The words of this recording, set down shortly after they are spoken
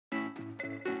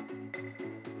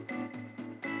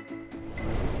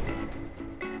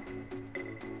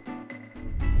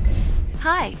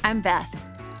Hi, I'm Beth,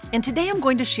 and today I'm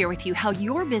going to share with you how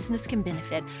your business can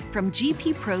benefit from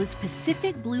GP Pro's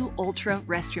Pacific Blue Ultra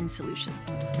restroom solutions.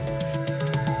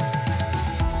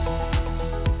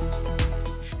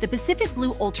 The Pacific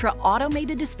Blue Ultra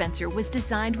automated dispenser was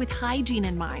designed with hygiene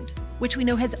in mind, which we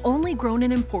know has only grown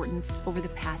in importance over the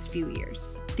past few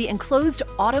years. The enclosed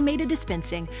automated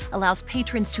dispensing allows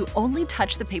patrons to only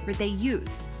touch the paper they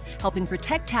use, helping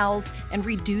protect towels and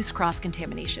reduce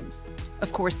cross-contamination.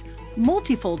 Of course,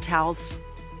 multifold towels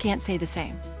can't say the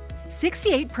same.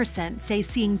 68% say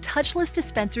seeing touchless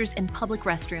dispensers in public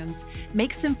restrooms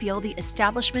makes them feel the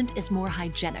establishment is more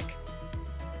hygienic.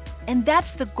 And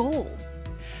that's the goal.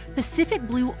 Pacific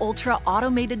Blue Ultra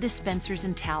automated dispensers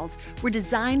and towels were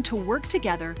designed to work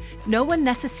together, no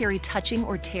unnecessary touching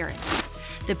or tearing.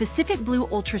 The Pacific Blue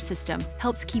Ultra system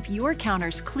helps keep your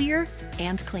counters clear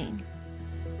and clean.